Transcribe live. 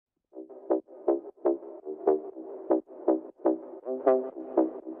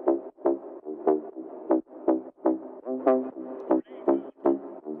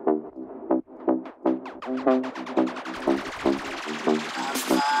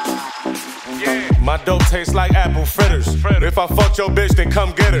My dope tastes like apple fritters. If I fucked your bitch, then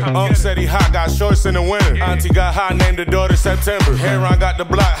come get her. Said he hot, got shorts in the winter. Auntie got hot, named the daughter September. Heron got the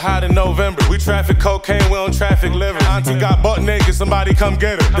block hot in November. We traffic cocaine, we on traffic liver. Auntie got butt naked, somebody come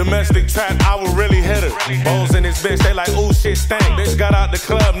get her. Domestic trap, I would really hit her. Bowls in this bitch, they like, ooh, shit stank. Bitch got out the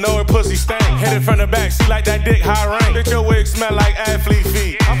club, know her pussy stank. Hit it from the back, she like that dick high rank. Bitch, your wig smell like athlete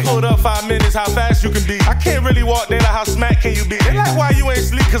feet. I pulled up 5 minutes, how fast you can be. I can't really walk, they like, how smack can you be? They like, why you ain't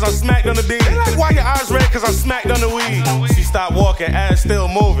sleep, cause I'm smacked on the beat. They like, why your eyes red, cause I'm smacked on the weed. She stopped walking, ass still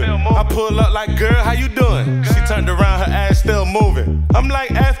moving. I pull up like, girl, how you doing? She turned around, her ass still moving. I'm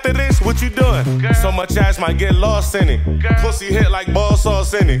like, after this, what you doing? So much ass might get lost in it. Pussy hit like ball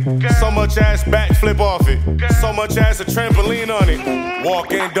sauce in it. So much ass backflip off it. So much ass a trampoline on it.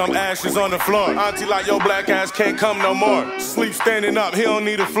 Walk in, dumb ashes on the floor. Auntie like, your black ass can't come no more. Sleep standing up, he don't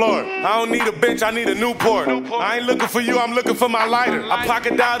need a floor. I don't need a bitch, I need a Newport. I ain't looking for you, I'm looking for my lighter. I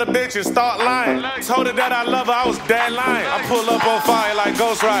pocket dialed a bitch and start lying. Told her that I love her, I was dead lying. I pull up on fire like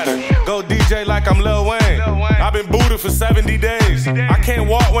Ghost Rider. Go DJ like I'm Lil Wayne. I've been booted for 70 days. I can't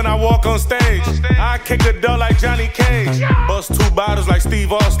walk when I walk on stage. I kick a door like Johnny Cage. Bust 2 bottles like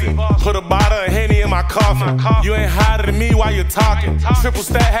Steve Austin. Put a bottle of Henny in my coffin. You ain't hotter than me while you're talking. Triple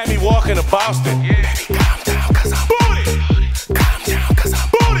stat had me walking to Boston. Baby, calm down, cause I'm booted. Calm down, cause I'm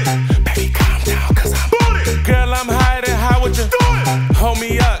booted. Baby, calm down, cause I'm booted. Girl, I'm higher than high, what you doing? Hold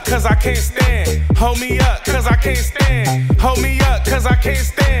me up, cause I can't stand. Hold me up, cause I can't stand. Hold me up, cause I can't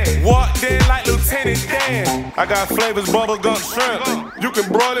stand. Walked in like Lieutenant Dan. I got flavors, bubblegum shrimp. You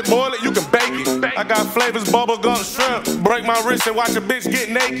can broil it, boil it, you can bake it. I got flavors, bubblegum shrimp. Break my wrist and watch a bitch get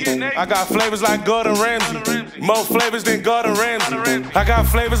naked. I got flavors like Gordon Ramsay. More flavors than Gordon Ramsay. I got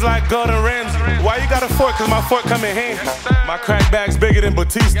flavors like Gordon Ramsay. Why you got a fork? Cause my fork come in handy. My crack bag's bigger than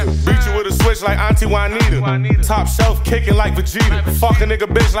Batista. Beat you with a switch like Auntie Juanita. Top shelf kicking like Vegeta. Fuck a nigga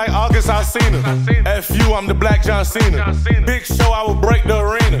bitch like August Alsina. F you, I'm the Black John Cena. Big show, I will break the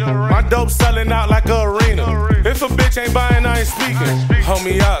arena. My dope selling out like a arena. If a bitch ain't buying, I ain't speaking. Hold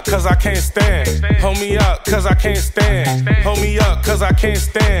me up, cause I can't stand. Hold me up, cause I can't stand. Hold me up, cause I can't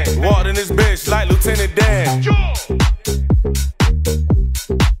stand. Walked in this bitch like Lieutenant Dan.